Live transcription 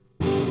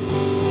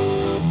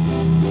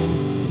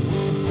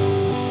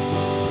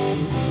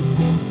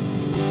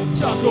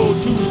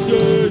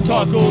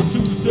Taco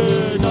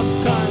Tuesday, not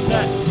the kind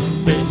that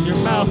spit in your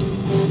mouth,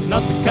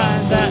 not the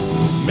kind that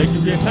make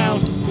you get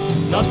house,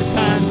 not the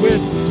kind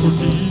with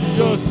tortillas.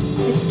 Talk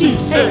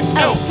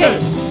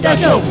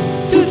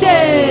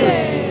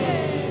Tuesday!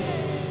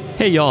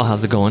 Hey y'all,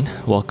 how's it going?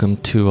 Welcome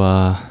to,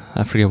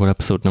 I forget what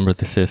episode number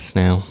this is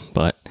now,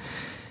 but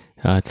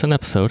it's an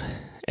episode.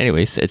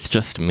 Anyways, it's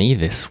just me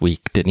this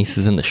week. Denise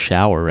is in the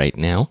shower right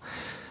now.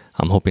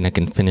 I'm hoping I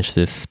can finish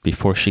this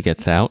before she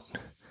gets out.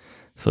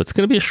 So it's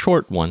going to be a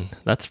short one,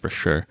 that's for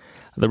sure.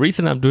 The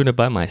reason I'm doing it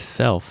by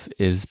myself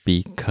is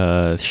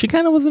because she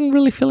kind of wasn't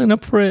really feeling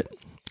up for it.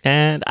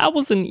 And I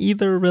wasn't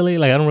either really,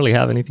 I don't really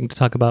have anything to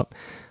talk about.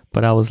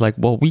 But I was like,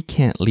 well, we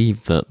can't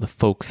leave the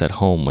folks at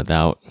home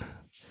without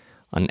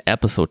an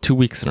episode 2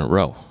 weeks in a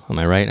row. Am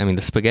I right? I mean,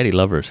 the spaghetti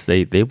lovers,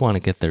 they want to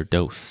get their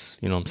dose.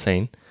 You know what I'm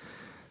saying?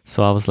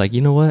 So I was like,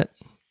 you know what?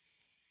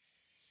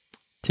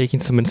 Taking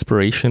some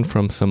inspiration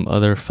from some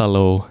other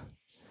fellow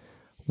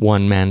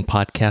one-man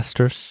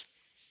podcasters.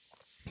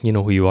 You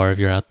know who you are if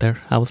you're out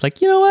there. I was like,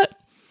 you know what?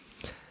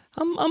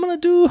 I'm gonna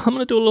do a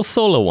little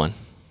solo one.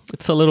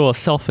 It's a little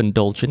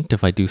self-indulgent,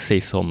 if I do say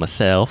so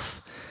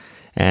myself.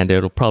 And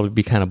it'll probably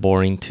be kind of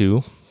boring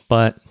too.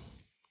 But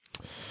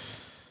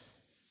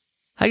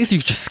I guess you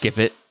could just skip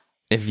it.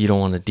 If you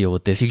don't want to deal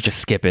with this, you could just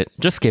skip it.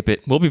 Just skip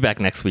it. We'll be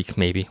back next week,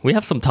 maybe. We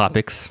have some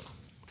topics.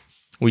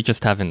 We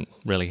just haven't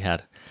really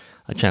had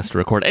a chance to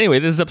record. Anyway,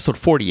 this is episode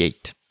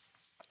 48.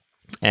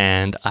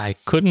 And I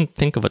couldn't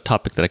think of a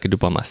topic that I could do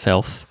by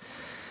myself.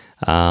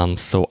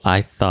 So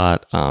I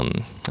thought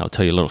I'll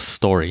tell you a little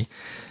story.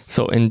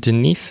 So in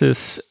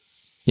Denise's,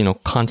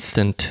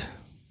 constant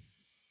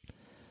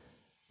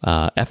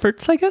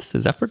efforts, I guess?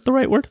 Is effort the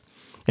right word?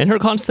 In her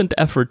constant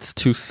efforts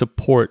to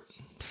support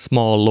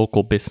small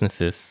local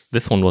businesses.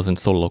 This one wasn't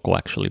so local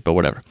actually, but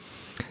whatever.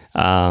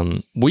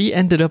 We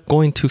ended up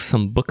going to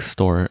some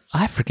bookstore.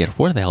 I forget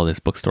where the hell this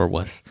bookstore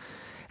was.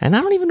 And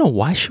I don't even know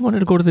why she wanted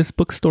to go to this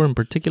bookstore in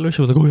particular.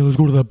 She was like, oh yeah, let's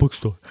go to that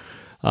bookstore.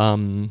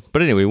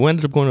 But anyway, we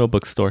ended up going to a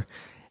bookstore.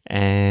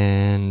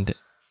 And,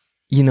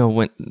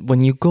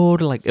 when you go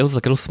to it was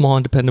like a little small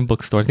independent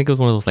bookstore. I think it was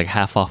one of those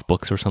half off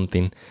books or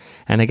something.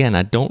 And again,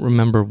 I don't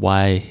remember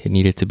why it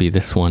needed to be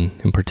this one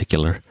in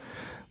particular.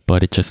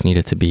 But it just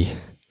needed to be.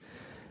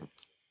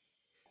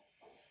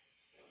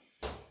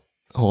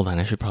 Hold on,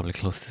 I should probably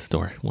close this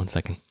door. 1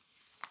 second.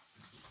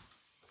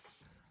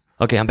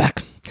 Okay, I'm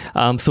back.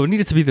 So it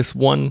needed to be this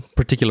one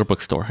particular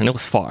bookstore, and it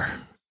was far.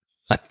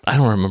 I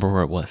don't remember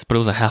where it was, but it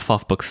was a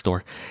half-off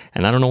bookstore.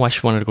 And I don't know why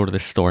she wanted to go to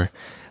this store,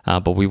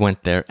 but we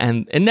went there.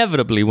 And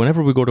inevitably,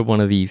 whenever we go to one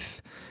of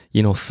these,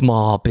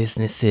 small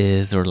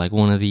businesses or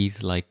one of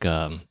these,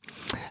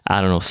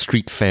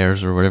 street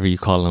fairs or whatever you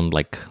call them,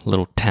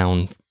 little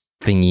town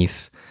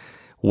thingies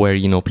where,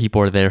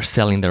 people are there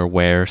selling their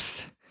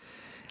wares,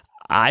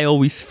 I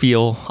always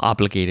feel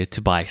obligated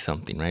to buy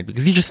something, right?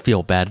 Because you just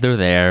feel bad. They're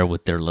there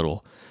with their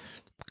little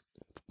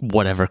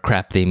whatever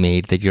crap they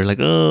made that you're like,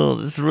 oh,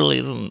 this really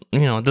isn't,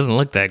 it doesn't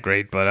look that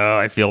great, but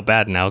I feel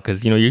bad now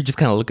because, you're just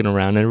kind of looking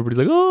around and everybody's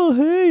like, oh,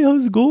 hey,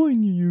 how's it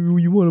going?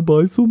 You want to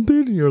buy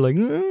something? And you're like,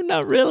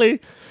 not really.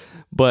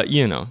 But,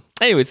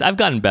 anyways, I've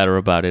gotten better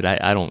about it.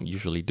 I don't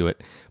usually do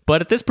it.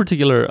 But at this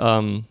particular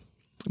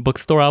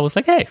bookstore, I was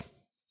like, hey,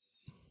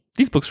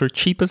 these books are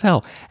cheap as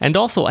hell. And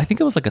also, I think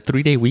it was a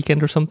 3-day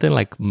weekend or something,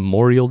 like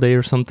Memorial Day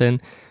or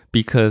something,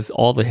 because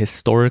all the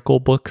historical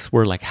books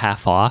were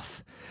half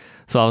off.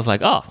 So I was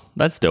like, oh,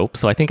 that's dope.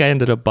 So I think I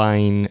ended up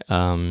buying,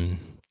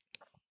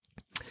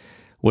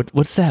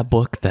 what's that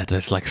book that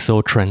is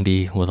so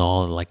trendy with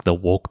all the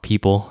woke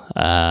people?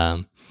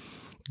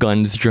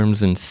 Guns,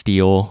 Germs, and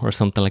Steel or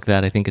something like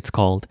that, I think it's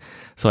called.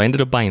 So I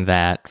ended up buying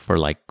that for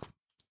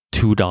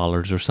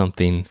 $2 or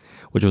something,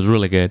 which was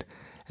really good.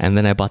 And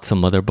then I bought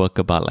some other book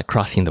about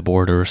crossing the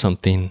border or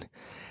something.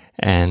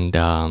 And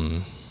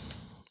then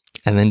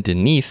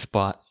Denise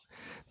bought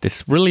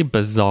this really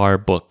bizarre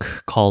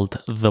book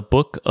called The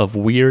Book of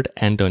Weird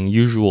and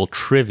Unusual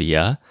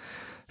Trivia.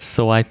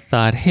 So I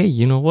thought, hey,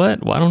 you know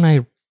what? Why don't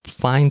I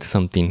find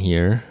something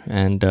here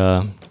and,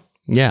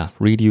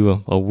 read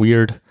you a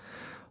weird,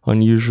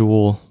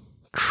 unusual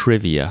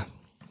trivia.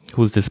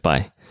 Who's this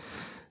by?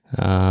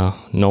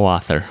 No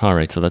author. All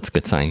right, so that's a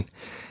good sign.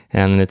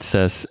 And it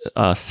says,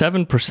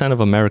 7%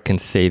 of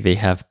Americans say they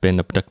have been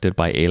abducted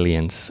by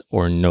aliens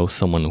or know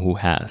someone who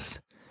has.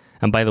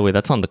 And by the way,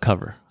 that's on the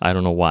cover. I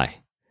don't know why.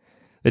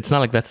 It's not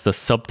like that's the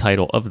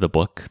subtitle of the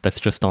book.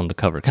 That's just on the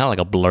cover. Kind of like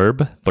a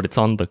blurb, but it's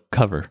on the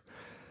cover.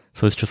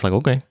 So it's just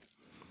okay.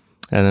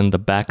 And then the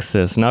back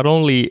says, not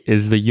only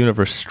is the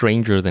universe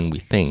stranger than we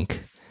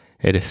think,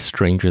 it is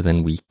stranger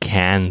than we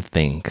can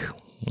think.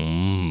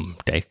 Oh,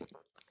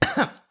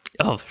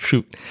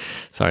 shoot.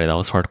 Sorry, that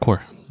was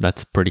hardcore.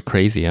 That's pretty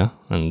crazy, huh?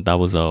 And that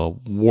was a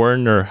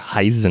Werner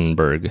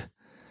Heisenberg.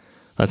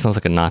 That sounds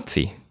like a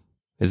Nazi.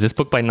 Is this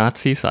book by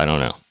Nazis? I don't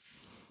know.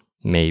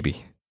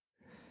 Maybe.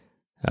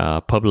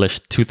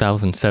 Published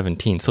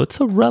 2017. So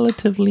it's a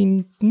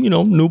relatively,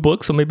 new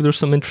book. So maybe there's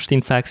some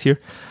interesting facts here.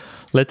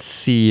 Let's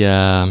see.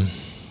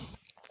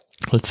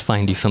 Let's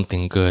find you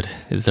something good.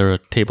 Is there a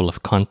table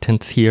of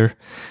contents here?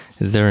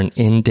 Is there an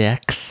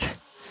index?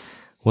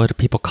 What do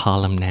people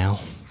call them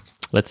now?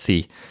 Let's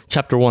see.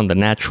 Chapter 1, the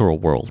natural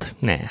world.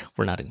 Nah,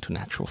 we're not into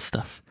natural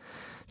stuff.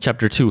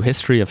 Chapter 2,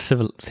 history and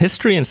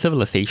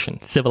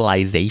civilization.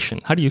 Civilization.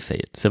 How do you say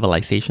it?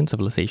 Civilization?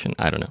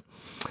 I don't know.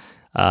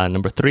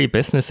 Number 3,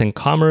 business and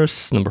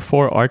commerce. Number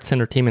 4, arts,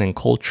 entertainment, and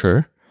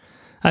culture.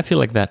 I feel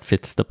like that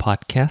fits the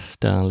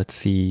podcast. Let's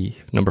see.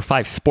 Number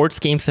 5, sports,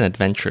 games, and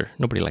adventure.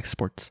 Nobody likes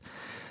sports.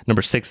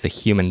 Number 6, the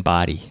human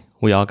body.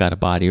 We all got a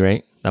body,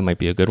 right? That might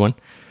be a good one.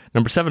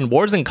 Number 7,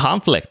 wars and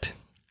conflict.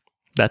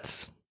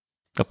 That's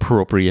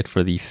appropriate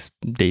for these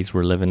days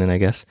we're living in, I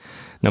guess.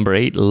 Number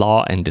 8,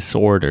 law and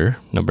disorder.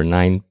 Number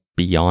 9,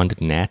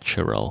 beyond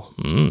natural.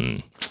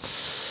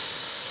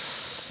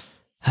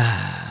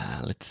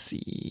 Let's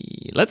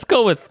see. Let's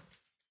go with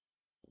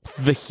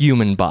the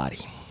human body.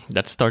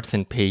 That starts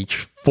in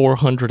page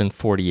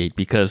 448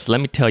 because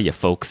let me tell you,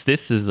 folks,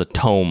 this is a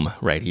tome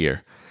right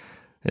here.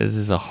 This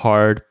is a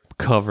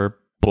hardcover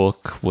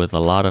book with a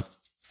lot of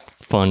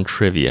fun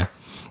trivia.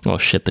 Oh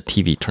shit, the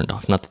TV turned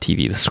off. Not the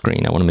TV, the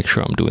screen. I want to make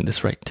sure I'm doing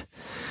this right.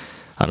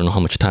 I don't know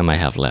how much time I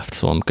have left,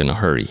 so I'm going to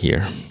hurry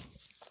here.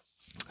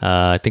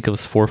 I think it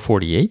was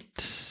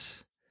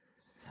 448.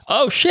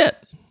 Oh shit.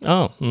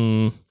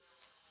 Oh,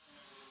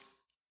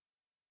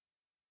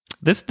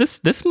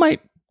 This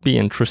might be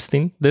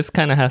interesting. This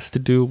kind of has to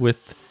do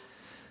with...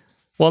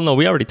 Well, no,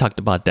 we already talked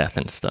about death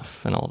and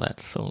stuff and all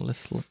that. So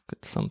let's look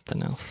at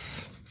something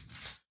else.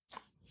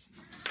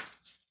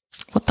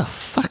 What the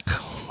fuck?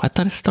 I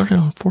thought it started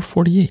on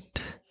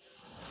 448.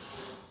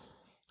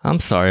 I'm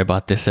sorry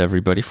about this,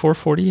 everybody.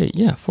 448.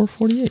 Yeah,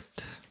 448.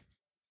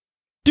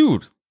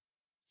 Dude,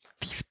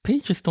 these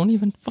pages don't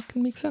even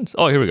fucking make sense.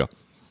 Oh, here we go.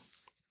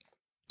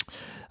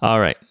 All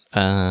right.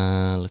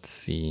 Let's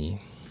see.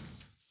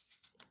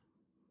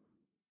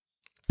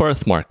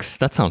 Birthmarks.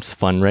 That sounds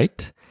fun,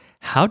 right?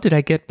 How did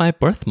I get my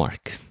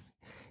birthmark?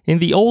 In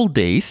the old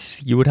days,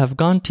 you would have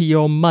gone to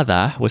your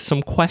mother with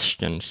some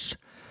questions.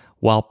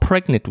 While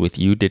pregnant with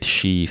you, did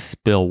she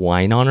spill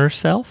wine on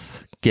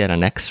herself? Get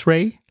an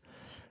x-ray?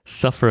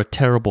 Suffer a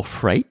terrible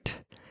fright?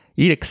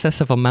 Eat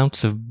excessive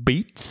amounts of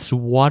beets,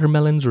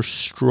 watermelons, or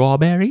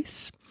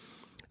strawberries?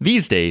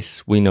 These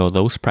days, we know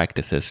those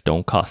practices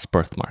don't cause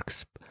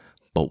birthmarks.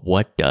 But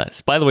what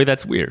does? By the way,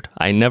 that's weird.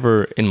 I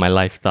never in my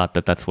life thought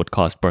that that's what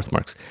caused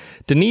birthmarks.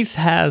 Denise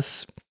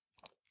has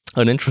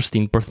an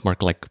interesting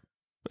birthmark like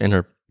in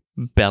her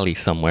belly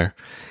somewhere.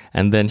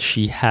 And then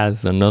she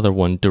has another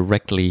one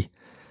directly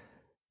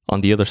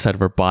on the other side of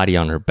her body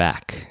on her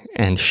back.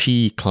 And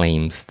she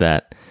claims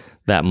that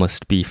that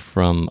must be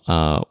from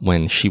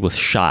when she was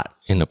shot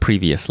in a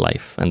previous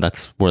life. And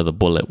that's where the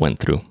bullet went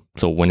through.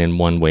 So it went in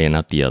one way and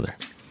out the other.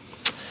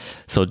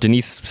 So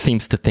Denise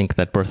seems to think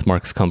that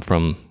birthmarks come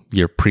from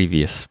your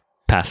previous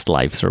past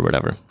lives or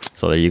whatever.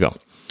 So there you go.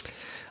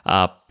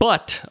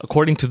 But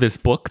according to this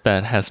book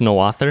that has no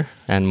author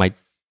and might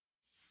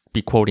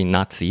be quoting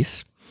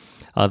Nazis,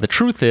 the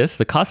truth is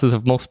the causes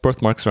of most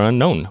birthmarks are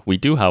unknown. We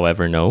do,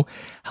 however, know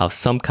how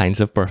some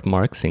kinds of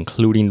birthmarks,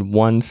 including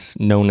ones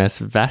known as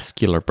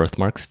vascular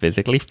birthmarks,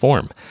 physically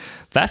form.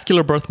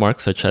 Vascular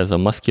birthmarks, such as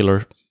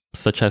muscular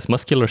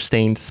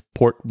stains,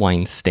 port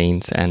wine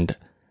stains, and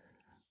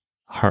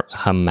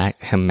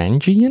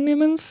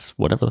hemangiomas,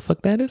 whatever the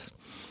fuck that is,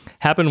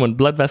 happen when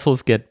blood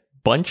vessels get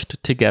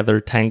bunched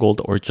together, tangled,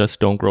 or just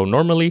don't grow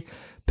normally.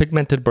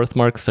 Pigmented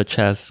birthmarks such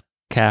as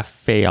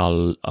café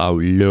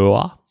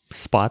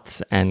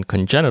spots and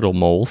congenital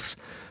moles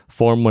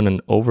form when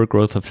an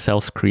overgrowth of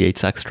cells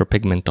creates extra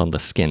pigment on the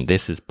skin.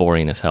 This is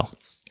boring as hell.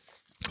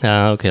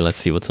 Okay, let's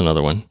see. What's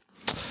another one?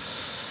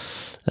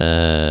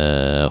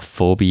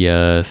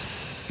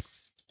 Phobias.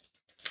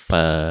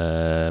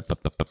 Maybe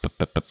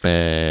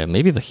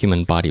the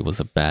human body was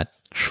a bad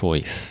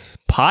choice.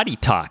 Potty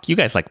talk. You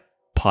guys like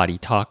potty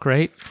talk,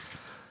 right?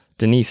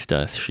 Denise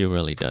does. She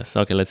really does.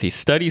 Okay, let's see.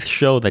 Studies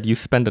show that you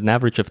spend an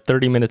average of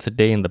 30 minutes a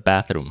day in the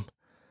bathroom.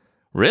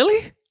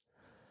 Really?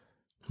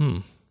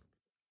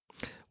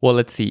 Well,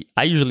 let's see.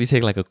 I usually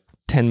take like a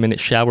 10-minute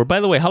shower. By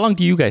the way, how long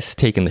do you guys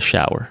take in the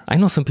shower? I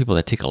know some people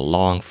that take a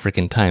long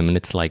freaking time, and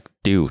it's like,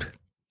 dude,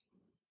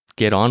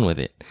 get on with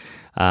it.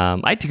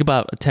 I take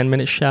about a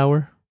 10-minute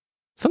shower.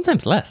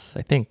 Sometimes less,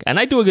 I think. And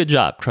I do a good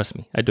job. Trust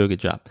me, I do a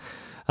good job.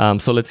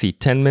 So let's see.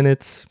 10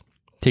 minutes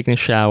taking a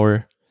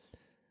shower.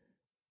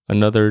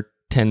 Another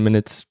 10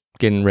 minutes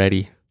getting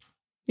ready.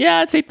 Yeah,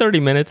 I'd say 30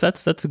 minutes.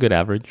 That's a good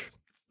average.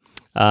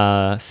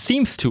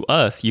 Seems to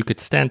us you could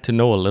stand to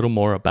know a little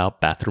more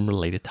about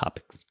bathroom-related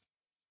topics.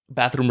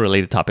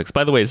 Bathroom-related topics.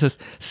 By the way, it says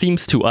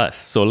seems to us.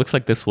 So it looks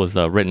like this was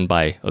written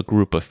by a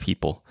group of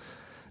people,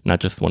 not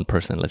just one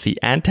person. Let's see.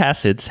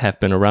 Antacids have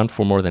been around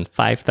for more than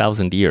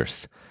 5,000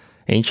 years.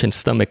 Ancient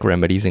stomach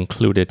remedies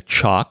included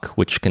chalk,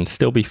 which can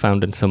still be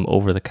found in some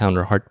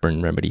over-the-counter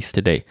heartburn remedies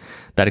today.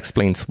 That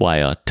explains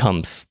why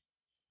Tums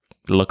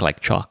look like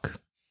chalk,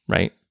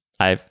 right?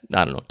 I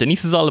don't know.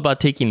 Denise is all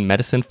about taking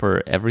medicine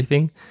for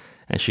everything,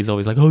 and she's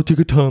always like, "Oh, take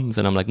a Tums,"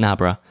 and I'm like, "Nah,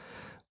 bruh.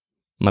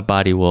 My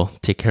body will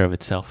take care of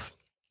itself."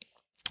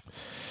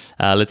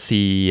 Let's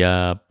see.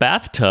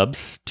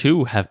 Bathtubs,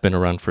 too, have been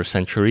around for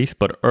centuries,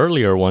 but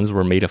earlier ones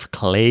were made of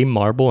clay,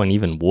 marble, and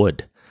even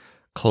wood.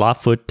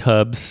 Clawfoot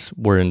tubs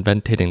were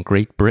invented in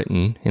Great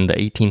Britain in the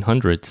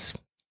 1800s.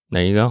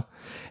 There you go.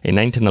 In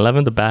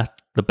 1911,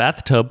 the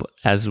bathtub,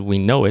 as we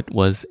know it,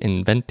 was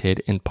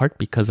invented in part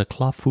because a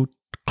clawfoot,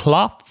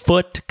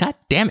 god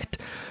damn it,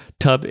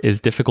 tub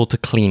is difficult to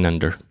clean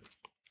under.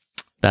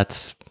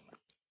 That's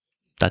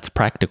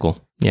practical.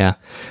 Yeah.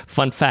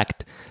 Fun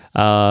fact,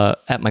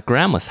 at my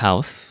grandma's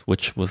house,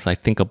 which was, I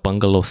think, a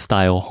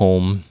bungalow-style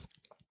home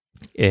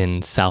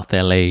in South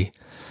LA,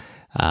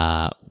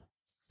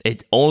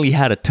 it only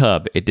had a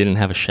tub. It didn't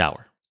have a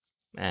shower.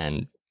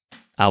 And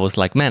I was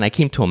like, man, I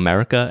came to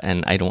America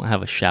and I don't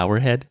have a shower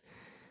head.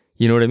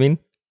 You know what I mean?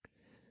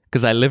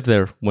 Because I lived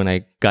there when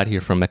I got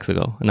here from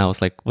Mexico. And I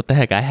was like, what the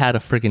heck? I had a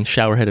freaking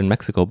shower head in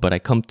Mexico, but I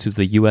come to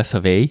the US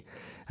of A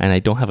and I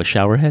don't have a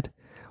shower head?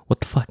 What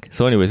the fuck?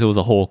 So anyways, it was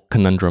a whole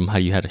conundrum how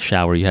you had a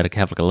shower. You had to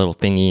have like a little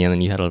thingy and then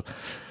you had to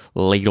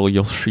ladle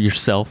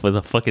yourself with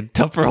a fucking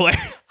Tupperware.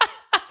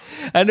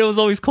 And it was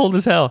always cold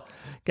as hell.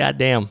 God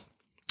damn.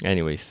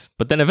 Anyways,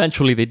 but then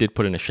eventually they did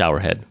put in a shower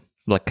head.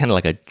 Like kind of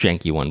like a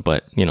janky one,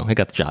 but you know, it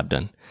got the job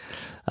done.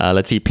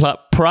 Let's see.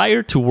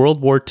 Prior to World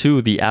War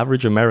II, the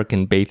average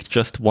American bathed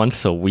just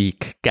once a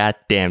week. God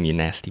damn, you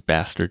nasty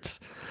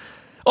bastards.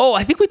 Oh,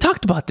 I think we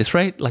talked about this,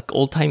 right? Like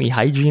old-timey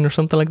hygiene or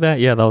something like that.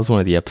 Yeah, that was one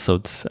of the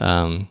episodes.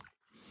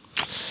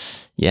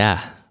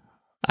 Yeah,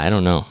 I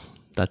don't know.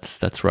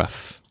 That's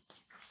rough.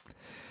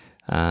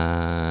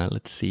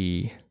 Let's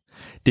see.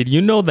 Did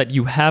you know that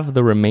you have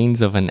the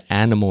remains of an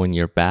animal in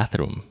your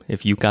bathroom?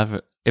 If you've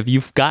got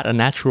a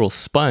natural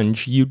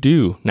sponge, you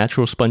do.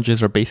 Natural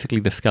sponges are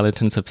basically the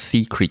skeletons of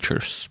sea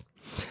creatures.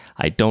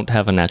 I don't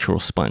have a natural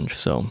sponge,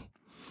 so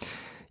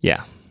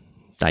yeah,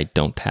 I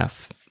don't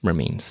have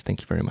remains.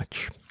 Thank you very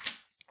much.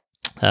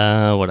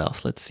 What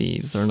else? Let's see.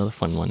 Is there another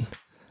fun one?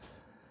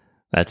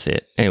 That's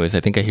it. Anyways,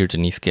 I think I hear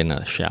Denise getting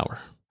a shower.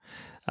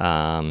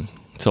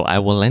 So I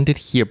will end it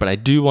here, but I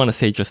do want to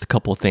say just a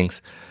couple of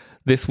things.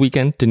 This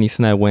weekend, Denise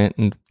and I went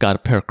and got a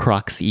pair of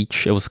Crocs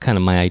each. It was kind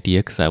of my idea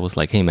because I was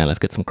like, hey man, let's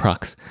get some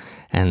Crocs.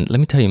 And let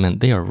me tell you, man,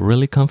 they are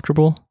really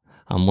comfortable.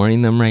 I'm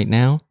wearing them right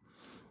now.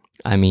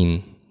 I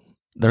mean,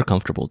 they're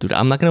comfortable, dude.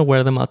 I'm not going to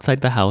wear them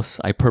outside the house.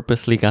 I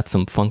purposely got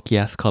some funky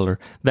ass color.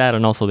 That,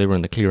 and also they were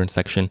in the clearance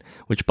section,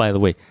 which by the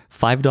way,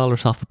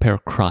 $5 off a pair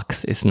of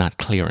Crocs is not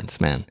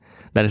clearance, man.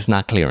 That is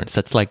not clearance.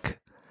 That's like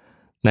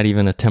not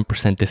even a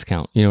 10%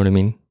 discount. You know what I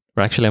mean?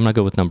 Or actually, I'm not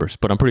good with numbers,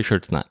 but I'm pretty sure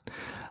it's not.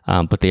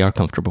 But they are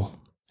comfortable.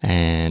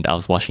 And I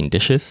was washing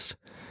dishes,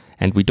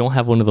 and we don't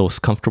have one of those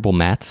comfortable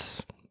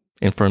mats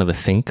in front of the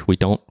sink. We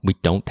don't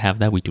have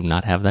that. We do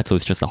not have that. So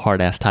it's just a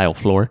hard ass tile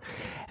floor.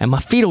 And my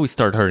feet always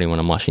start hurting when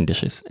I'm washing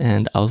dishes.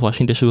 And I was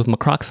washing dishes with my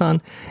Crocs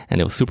on,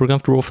 and it was super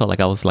comfortable. Felt like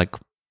I was like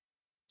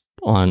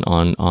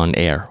on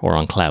air or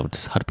on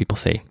clouds. How do people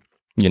say?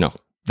 You know,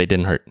 they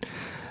didn't hurt.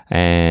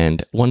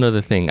 And one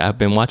other thing, I've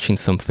been watching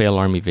some Fail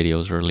Army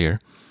videos earlier,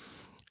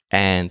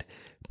 and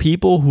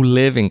people who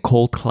live in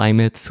cold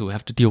climates, who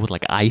have to deal with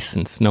like ice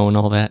and snow and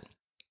all that,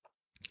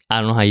 I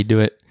don't know how you do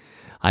it.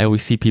 I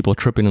always see people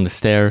tripping on the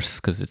stairs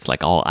because it's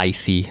like all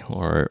icy,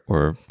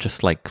 or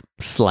just like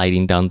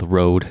sliding down the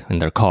road in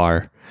their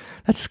car.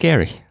 That's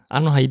scary. I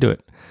don't know how you do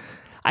it.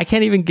 I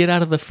can't even get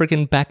out of the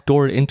freaking back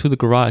door into the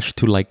garage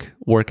to like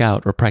work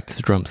out or practice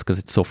drums because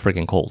it's so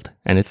freaking cold.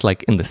 And it's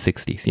like in the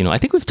 60s. You know, I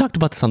think we've talked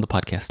about this on the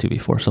podcast too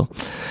before. So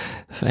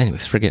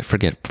anyways, forget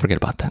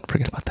about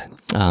that.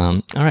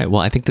 All right.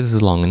 Well, I think this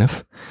is long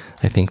enough.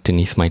 I think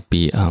Denise might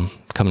be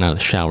coming out of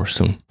the shower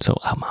soon. So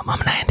I'm going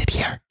to end it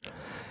here.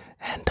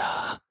 And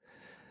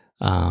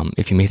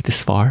if you made it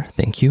this far,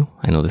 thank you.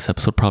 I know this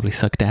episode probably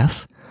sucked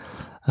ass.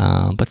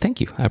 But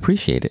thank you. I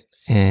appreciate it.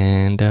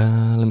 And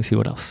let me see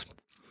what else.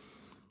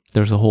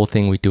 There's a whole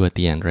thing we do at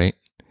the end, right?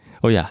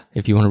 Oh yeah,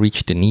 if you want to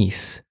reach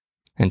Denise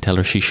and tell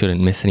her she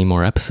shouldn't miss any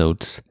more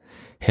episodes,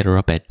 hit her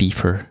up at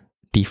Deefer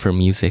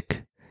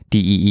Music,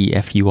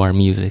 DEEFUR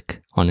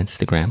Music on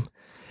Instagram.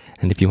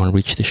 And if you want to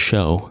reach the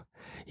show,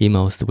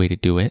 email is the way to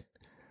do it.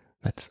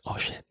 That's, oh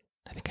shit,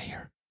 I think I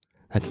hear.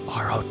 That's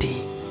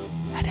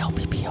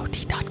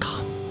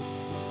rod@lppot.com.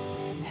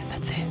 And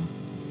that's it.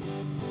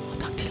 I'll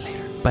talk to you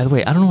later. By the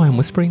way, I don't know why I'm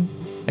whispering.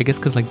 I guess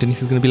because like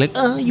Denise is going to be like,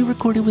 oh, you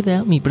recorded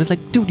without me. But it's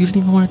like, dude, you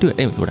didn't even want to do it.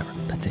 Anyways, whatever.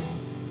 That's it.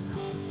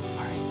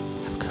 All right.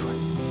 Have a good one.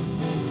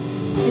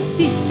 It's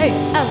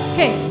TALK,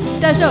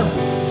 that show,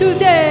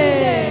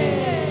 Tuesday!